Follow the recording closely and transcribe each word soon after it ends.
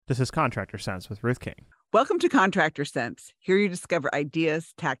This is Contractor Sense with Ruth King. Welcome to Contractor Sense. Here you discover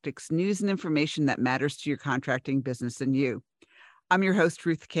ideas, tactics, news, and information that matters to your contracting business and you. I'm your host,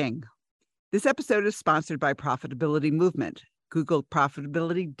 Ruth King. This episode is sponsored by Profitability Movement. Google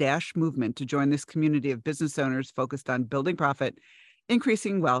Profitability-Movement to join this community of business owners focused on building profit,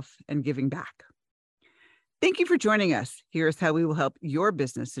 increasing wealth, and giving back. Thank you for joining us. Here's how we will help your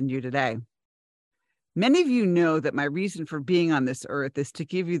business and you today. Many of you know that my reason for being on this earth is to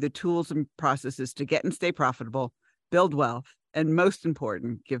give you the tools and processes to get and stay profitable, build wealth, and most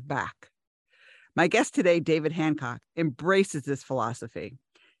important, give back. My guest today, David Hancock, embraces this philosophy.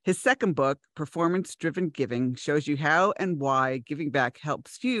 His second book, Performance Driven Giving, shows you how and why giving back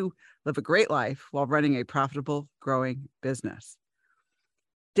helps you live a great life while running a profitable, growing business.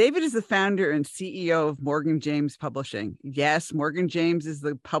 David is the founder and CEO of Morgan James Publishing. Yes, Morgan James is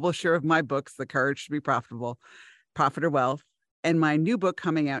the publisher of my books, The Courage to be Profitable, Profit or Wealth, and my new book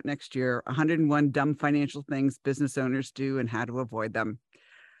coming out next year, 101 Dumb Financial Things Business Owners Do and How to Avoid Them.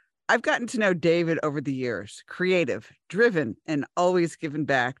 I've gotten to know David over the years, creative, driven, and always given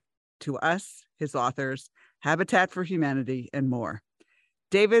back to us, his authors, Habitat for Humanity, and more.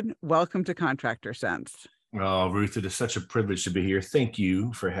 David, welcome to Contractor Sense. Oh, Ruth, it is such a privilege to be here. Thank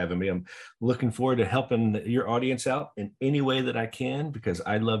you for having me. I'm looking forward to helping your audience out in any way that I can because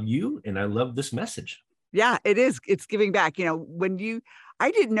I love you and I love this message. Yeah, it is. It's giving back. You know,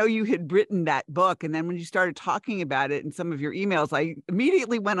 I didn't know you had written that book. And then when you started talking about it in some of your emails, I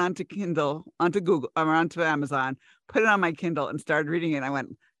immediately went onto Kindle, onto Google, or onto Amazon, put it on my Kindle and started reading it. I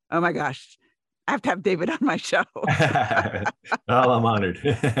went, oh my gosh, I have to have David on my show. Well, I'm honored.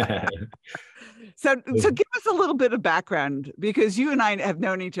 So give us a little bit of background, because you and I have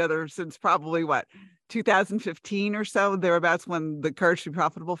known each other since probably 2015 or so, thereabouts, when The Courage to be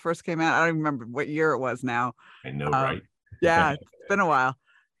Profitable first came out. I don't remember what year it was now. I know, right? Yeah, it's been a while.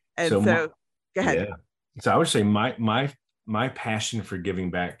 And so go ahead. Yeah. So I would say my passion for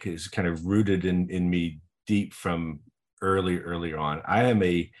giving back is kind of rooted in me deep from early on. I am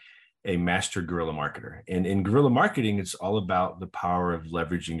a master guerrilla marketer. And in guerrilla marketing, it's all about the power of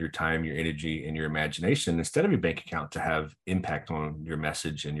leveraging your time, your energy, and your imagination instead of your bank account to have impact on your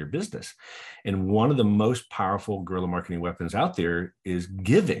message and your business. And one of the most powerful guerrilla marketing weapons out there is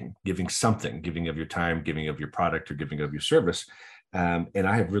giving something, giving of your time, giving of your product, or giving of your service. And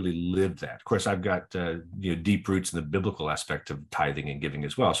I have really lived that. Of course, I've got deep roots in the biblical aspect of tithing and giving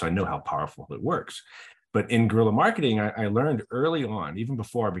as well. So I know how powerful it works. But in guerrilla marketing, I learned early on, even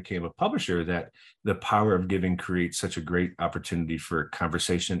before I became a publisher, that the power of giving creates such a great opportunity for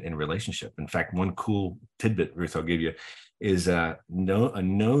conversation and relationship. In fact, one cool tidbit, Ruth, I'll give you, is a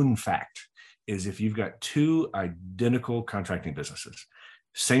known fact is if you've got two identical contracting businesses,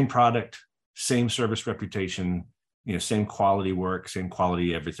 same product, same service reputation, same quality work, same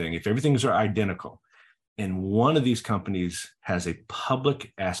quality everything. If everything's are identical, and one of these companies has a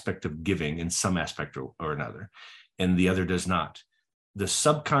public aspect of giving in some aspect or another, and the other does not, the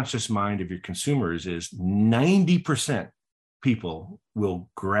subconscious mind of your consumers is 90% people will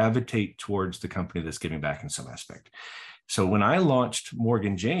gravitate towards the company that's giving back in some aspect. So when I launched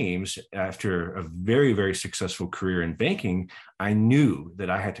Morgan James after a very, very successful career in banking, I knew that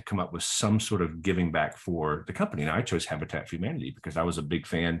I had to come up with some sort of giving back for the company. And I chose Habitat for Humanity because I was a big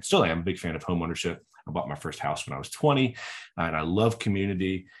fan, still am a big fan of homeownership. I bought my first house when I was 20, and I love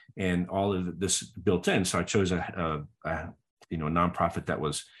community and all of this built in. So I chose a nonprofit that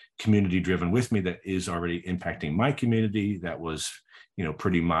was community driven with me, that is already impacting my community, that was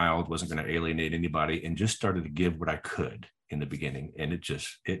pretty mild, wasn't going to alienate anybody, and just started to give what I could in the beginning. And it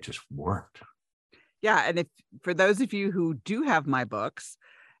just worked. Yeah. And for those of you who do have my books,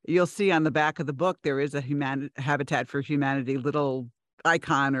 you'll see on the back of the book, there is a Habitat for Humanity little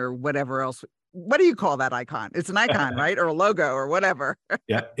icon or whatever else. What do you call that icon? It's an icon, right? Or a logo or whatever.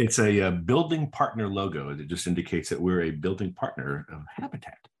 Yeah. It's a building partner logo. It just indicates that we're a building partner of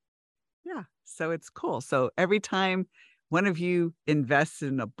Habitat. Yeah. So it's cool. So every time one of you invests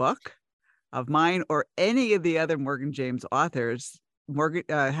in a book of mine or any of the other Morgan James authors,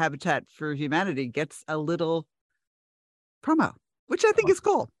 Habitat for Humanity gets a little promo, which I think is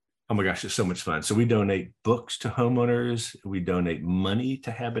cool. Oh my gosh, it's so much fun. So we donate books to homeowners. We donate money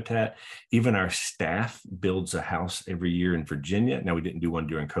to Habitat. Even our staff builds a house every year in Virginia. Now, we didn't do one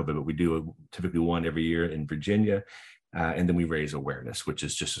during COVID, but we do typically one every year in Virginia. And then we raise awareness, which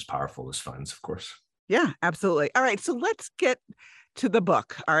is just as powerful as funds, of course. Yeah, absolutely. All right. So let's get to the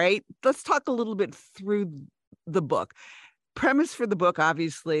book. All right. Let's talk a little bit through the book. Premise for the book,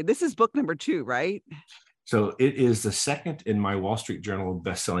 obviously, this is book number 2, right? So it is the second in my Wall Street Journal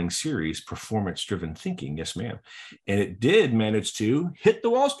best-selling series, Performance-Driven Thinking. Yes, ma'am. And it did manage to hit the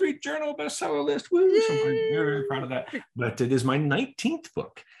Wall Street Journal bestseller list. Woo! So I'm very, very proud of that. But it is my 19th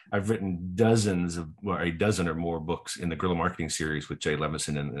book. I've written a dozen or more books in the Guerrilla Marketing series with Jay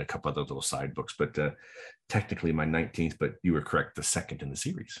Levinson and a couple other little side books. But technically my 19th, but you were correct, the second in the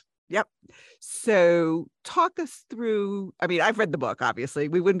series. Yep. So talk us through, I mean, I've read the book, obviously.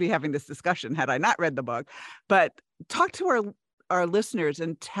 We wouldn't be having this discussion had I not read the book, but talk to our listeners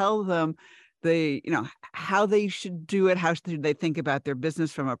and tell them how they should do it, how should they think about their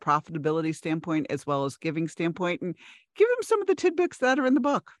business from a profitability standpoint, as well as giving standpoint, and give them some of the tidbits that are in the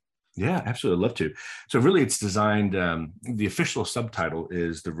book. Yeah, absolutely. I'd love to. So really it's designed, the official subtitle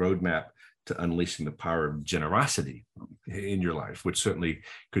is The Roadmap to Unleashing the Power of Generosity in Your Life, which certainly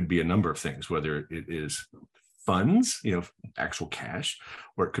could be a number of things, whether it is funds, actual cash,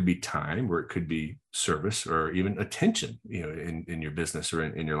 or it could be time, or it could be service, or even attention, in your business or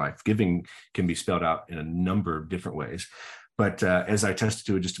in your life. Giving can be spelled out in a number of different ways. But as I tested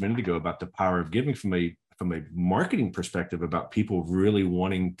to it just a minute ago about the power of giving from a marketing perspective, about people really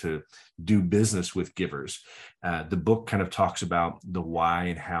wanting to do business with givers. The book kind of talks about the why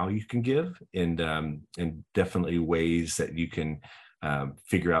and how you can give, and definitely ways that you can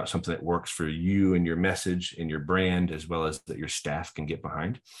figure out something that works for you and your message and your brand, as well as that your staff can get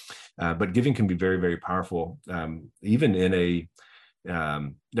behind. But giving can be very, very powerful, even in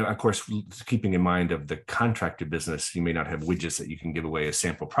of course, keeping in mind of the contracted business, you may not have widgets that you can give away as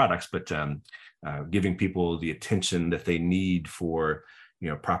sample products, but giving people the attention that they need for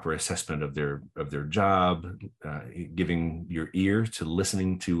proper assessment of their job, giving your ear to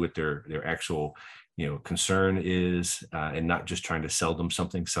listening to what their actual concern is, and not just trying to selling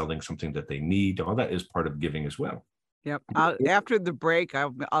something that they need. All that is part of giving as well. Yep. After the break,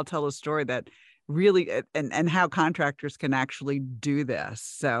 I'll tell a story that really and how contractors can actually do this.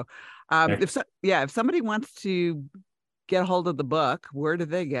 So if somebody wants to get a hold of the book, where do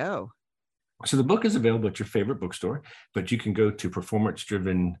they go? So the book is available at your favorite bookstore, but you can go to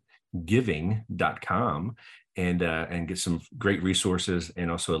performancedrivengiving.com and get some great resources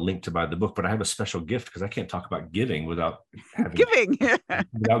and also a link to buy the book. But I have a special gift because I can't talk about giving without giving,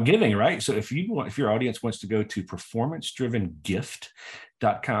 without giving, right? So if your audience wants to go to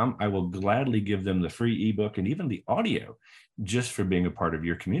performancedrivengift.com, I will gladly give them the free ebook and even the audio just for being a part of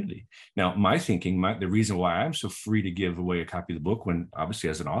your community. Now, my thinking, the reason why I'm so free to give away a copy of the book, when obviously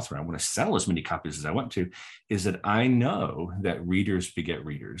as an author, I want to sell as many copies as I want to, is that I know that readers beget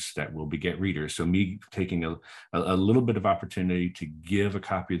readers that will beget readers. So me taking a little bit of opportunity to give a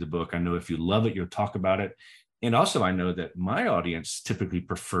copy of the book, I know if you love it, you'll talk about it. And also, I know that my audience typically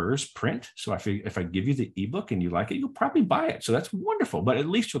prefers print. So if I give you the ebook and you like it, you'll probably buy it. So that's wonderful, but at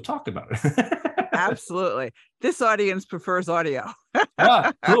least you'll talk about it. Absolutely. This audience prefers audio.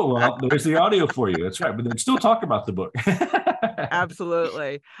 Cool. Well, there's the audio for you. That's right. But then still talk about the book.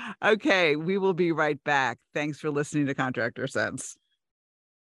 Absolutely. Okay. We will be right back. Thanks for listening to Contractor Sense.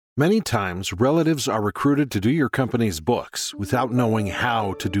 Many times, relatives are recruited to do your company's books without knowing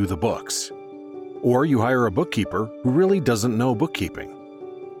how to do the books. Or you hire a bookkeeper who really doesn't know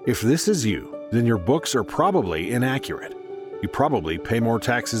bookkeeping. If this is you, then your books are probably inaccurate. You probably pay more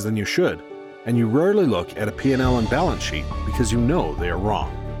taxes than you should, and you rarely look at a P&L and balance sheet because you know they are wrong.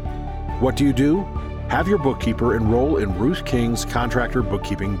 What do? Have your bookkeeper enroll in Ruth King's Contractor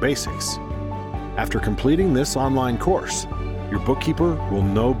Bookkeeping Basics. After completing this online course, your bookkeeper will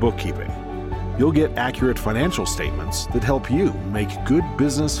know bookkeeping. You'll get accurate financial statements that help you make good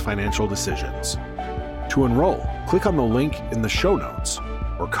business financial decisions. To enroll, click on the link in the show notes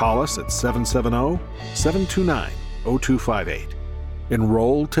or call us at 770-729-0258.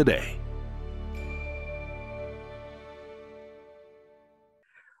 Enroll today.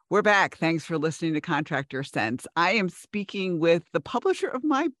 We're back. Thanks for listening to Contractor Sense. I am speaking with the publisher of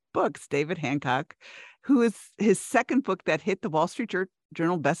my books, David Hancock, who is his second book that hit the Wall Street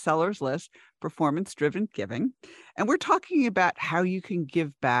Journal bestsellers list, Performance-Driven Giving. And we're talking about how you can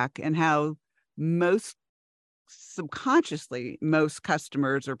give back and how most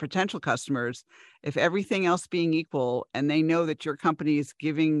customers or potential customers, if everything else being equal, and they know that your company is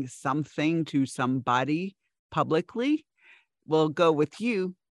giving something to somebody publicly, will go with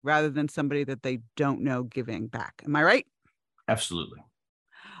you rather than somebody that they don't know giving back. Am I right? Absolutely.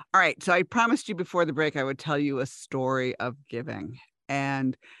 All right. So I promised you before the break, I would tell you a story of giving.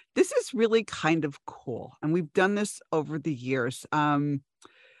 And this is really kind of cool. And we've done this over the years.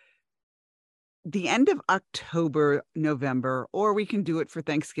 the end of October, November, or we can do it for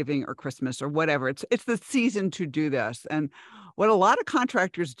Thanksgiving or Christmas or whatever. It's the season to do this. And what a lot of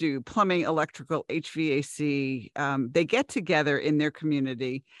contractors do, plumbing, electrical, HVAC, they get together in their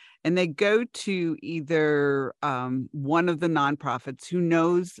community and they go to either one of the nonprofits who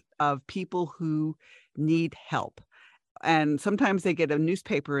knows of people who need help. And sometimes they get a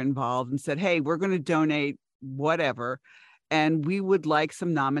newspaper involved and said, hey, we're going to donate whatever. And we would like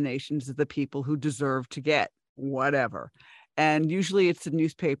some nominations of the people who deserve to get whatever. And usually it's a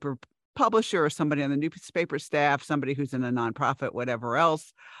newspaper publisher or somebody on the newspaper staff, somebody who's in a nonprofit, whatever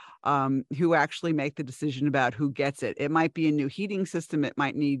else, who actually make the decision about who gets it. It might be a new heating system. It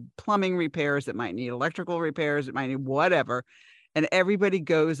might need plumbing repairs. It might need electrical repairs. It might need whatever. And everybody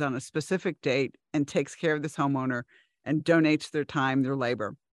goes on a specific date and takes care of this homeowner and donates their time, their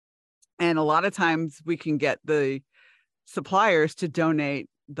labor. And a lot of times we can get the suppliers to donate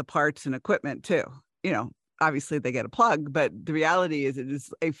the parts and equipment too. Obviously they get a plug, but the reality is it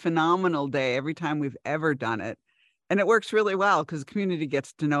is a phenomenal day every time we've ever done it. And it works really well because the community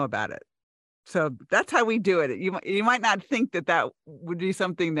gets to know about it. So that's how we do it. You might not think that would be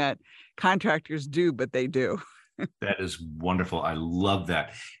something that contractors do, but they do. That is wonderful. I love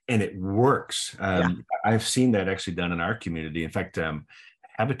that. And it works. I've seen that actually done in our community. In fact,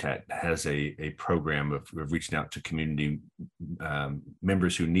 Habitat has a program of reaching out to community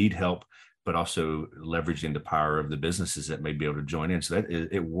members who need help, but also leveraging the power of the businesses that may be able to join in. So that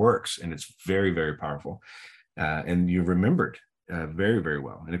it works, and it's very, very powerful. And you remembered very, very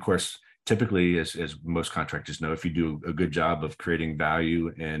well. And of course, typically, as most contractors know, if you do a good job of creating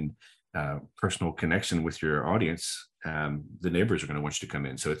value and personal connection with your audience, the neighbors are going to want you to come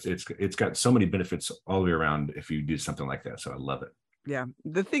in. So it's got so many benefits all the way around if you do something like that. So I love it. Yeah.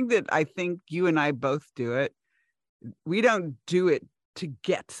 The thing that I think you and I both do it, we don't do it to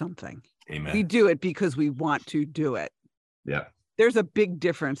get something. Amen. We do it because we want to do it. Yeah. There's a big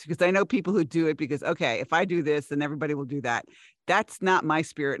difference because I know people who do it because, okay, if I do this, then everybody will do that. That's not my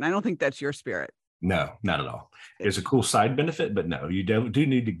spirit. And I don't think that's your spirit. No, not at all. It's a cool side benefit, but no, you do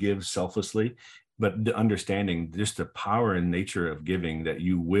need to give selflessly, but the understanding just the power and nature of giving that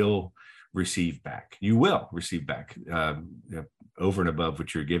you will receive back. You will receive back over and above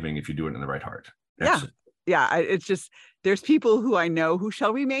what you're giving if you do it in the right heart. Absolutely. Yeah. It's just, there's people who I know who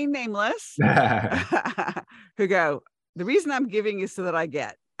shall remain nameless who go, the reason I'm giving is so that I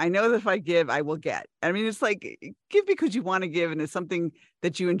get. I know that if I give, I will get. I mean, it's like give because you want to give and it's something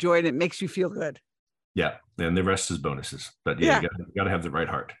that you enjoy and it makes you feel good. Yeah. And the rest is bonuses. But you got to have the right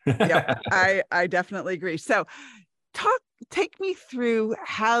heart. Yeah, I definitely agree. So take me through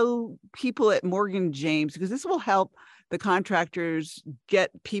how people at Morgan James, because this will help the contractors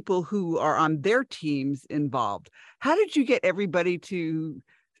get people who are on their teams involved. How did you get everybody to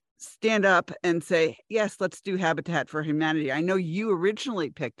stand up and say, yes, let's do Habitat for Humanity? I know you originally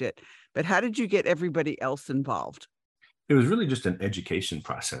picked it, but how did you get everybody else involved? It was really just an education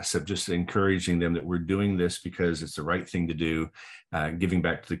process of just encouraging them that we're doing this because it's the right thing to do, giving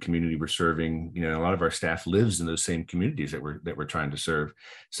back to the community we're serving. A lot of our staff lives in those same communities that we're trying to serve.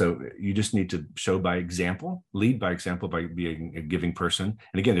 So you just need to show by example, lead by example by being a giving person.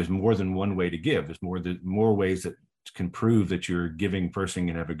 And again, there's more than one way to give. There's more ways that can prove that you're a giving person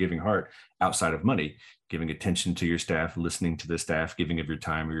and have a giving heart outside of money, giving attention to your staff, listening to the staff, giving of your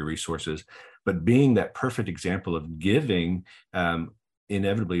time or your resources. But being that perfect example of giving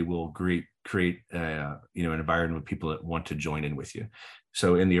inevitably will create an environment with people that want to join in with you.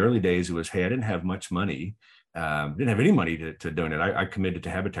 So in the early days, it was, hey, I didn't have much money. Didn't have any money to donate. I committed to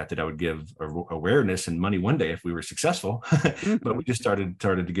Habitat that I would give awareness and money one day if we were successful. But we just started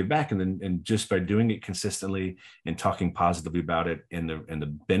to give back, and just by doing it consistently and talking positively about it and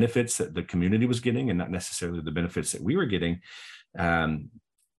the benefits that the community was getting, and not necessarily the benefits that we were getting,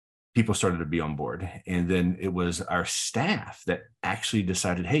 people started to be on board. And then it was our staff that actually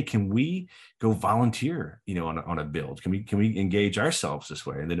decided, hey, can we go volunteer, on a build? Can we engage ourselves this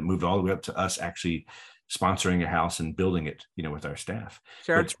way? And then it moved all the way up to us actually sponsoring a house and building it, with our staff.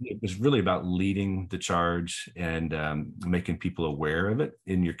 Sure. It was really about leading the charge and making people aware of it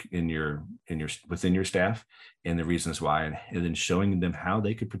within your staff and the reasons why, and then showing them how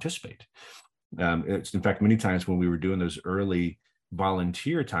they could participate. It's in fact, many times when we were doing those early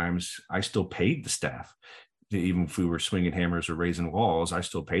volunteer times, I still paid the staff. Even if we were swinging hammers or raising walls, I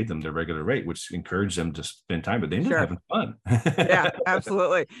still paid them their regular rate, which encouraged them to spend time, but they ended up having fun. Yeah,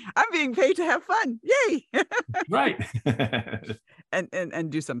 absolutely. I'm being paid to have fun. Yay. Right.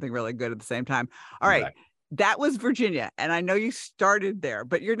 and do something really good at the same time. All right. Exactly. That was Virginia. And I know you started there,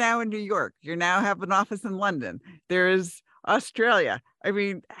 but you're now in New York. You now have an office in London. There is Australia. I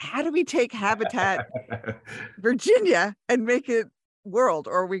mean, how do we take Habitat Virginia and make it world?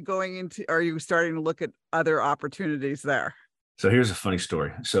 Or are you starting to look at other opportunities there? So here's a funny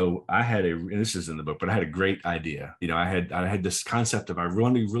story. So and this is in the book, but I had a great idea. I had this concept of I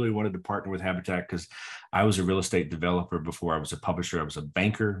really, really wanted to partner with Habitat because I was a real estate developer before I was a publisher. I was a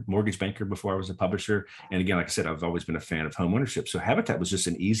mortgage banker before I was a publisher. And again, like I said, I've always been a fan of home ownership. So Habitat was just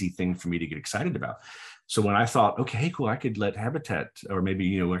an easy thing for me to get excited about. So when I thought, okay, cool, I could let Habitat, or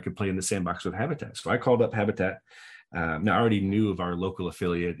maybe, I could play in the sandbox with Habitat. So I called up Habitat. Now I already knew of our local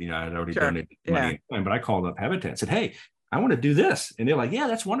affiliate, I had already donated money, but I called up Habitat and said, hey, I want to do this. And they're like, yeah,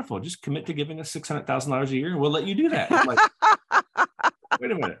 that's wonderful. Just commit to giving us $600,000 a year and we'll let you do that. I'm like,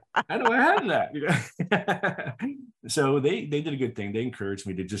 wait a minute. How do I have that? So they did a good thing. They encouraged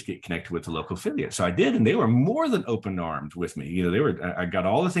me to just get connected with the local affiliate. So I did, and they were more than open armed with me. I got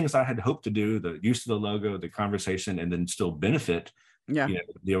all the things I had hoped to do, the use of the logo, the conversation, and then still benefit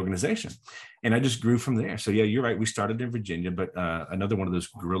the organization. And I just grew from there. So yeah, you're right. We started in Virginia, but another one of those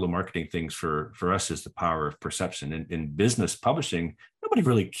guerrilla marketing things for us is the power of perception. In business publishing, nobody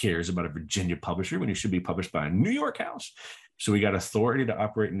really cares about a Virginia publisher when you should be published by a New York house. So we got authority to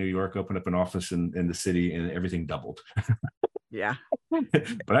operate in New York, open up an office in the city, and everything doubled. Yeah.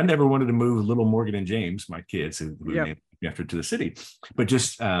 But I never wanted to move little Morgan and James, my kids, who named me after, to the city. But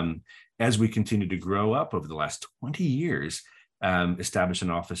just as we continue to grow up over the last 20 years, established an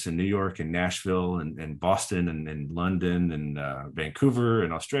office in New York and Nashville and Boston and London and Vancouver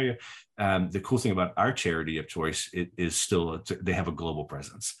and Australia. The cool thing about our charity of choice is still they have a global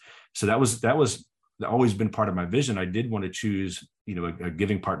presence. So that was always been part of my vision. I did want to choose, a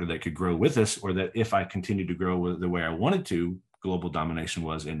giving partner that could grow with us, or that if I continued to grow the way I wanted to, global domination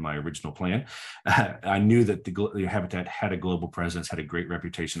was in my original plan. I knew that the Habitat had a global presence, had a great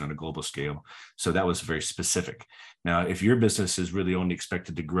reputation on a global scale. So that was very specific. Now, if your business is really only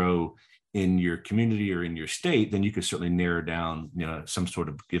expected to grow in your community or in your state, then you could certainly narrow down, some sort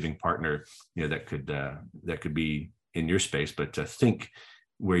of giving partner, that could be in your space. But to think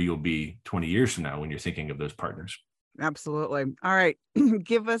where you'll be 20 years from now when you're thinking of those partners. Absolutely. All right.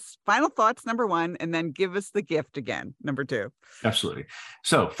 Give us final thoughts, number one, and then give us the gift again, number two. Absolutely.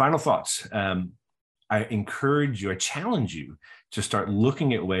 So final thoughts. I challenge you to start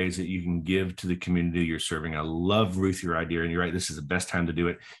looking at ways that you can give to the community you're serving. I love, Ruth, your idea, and you're right, this is the best time to do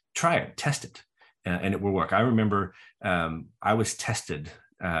it. Try it, test it, and it will work. I remember I was tested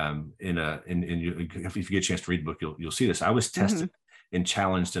if you get a chance to read the book, you'll see this. I was tested and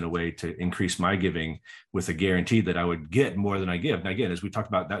challenged in a way to increase my giving with a guarantee that I would get more than I give. Now, again, as we talked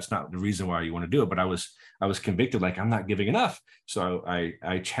about, that's not the reason why you want to do it, but I was convicted, like I'm not giving enough. So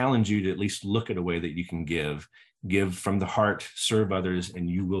I challenge you to at least look at a way that you can give from the heart, serve others, and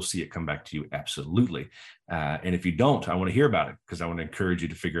you will see it come back to you. Absolutely. And if you don't, I want to hear about it, because I want to encourage you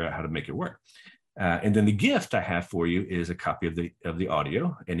to figure out how to make it work. And then the gift I have for you is a copy of the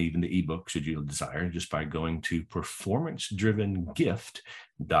audio and even the ebook, should you desire, just by going to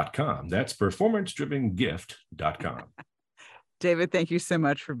performancedrivengift.com. That's performancedrivengift.com. David, thank you so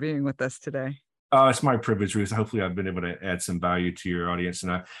much for being with us today. It's my privilege, Ruth. Hopefully I've been able to add some value to your audience.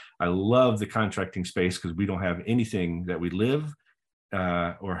 And I love the contracting space, because we don't have anything that we live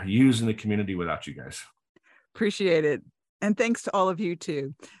or use in the community without you guys. Appreciate it. And thanks to all of you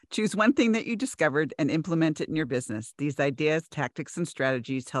too. Choose one thing that you discovered and implement it in your business. These ideas, tactics, and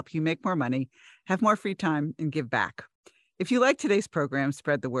strategies help you make more money, have more free time, and give back. If you like today's program,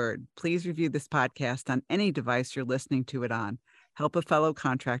 spread the word. Please review this podcast on any device you're listening to it on. Help a fellow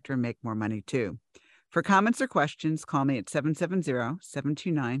contractor make more money too. For comments or questions, call me at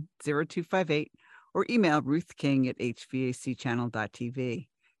 770-729-0258 or email ruthking@hvacchannel.tv.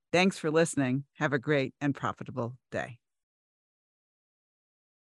 Thanks for listening. Have a great and profitable day.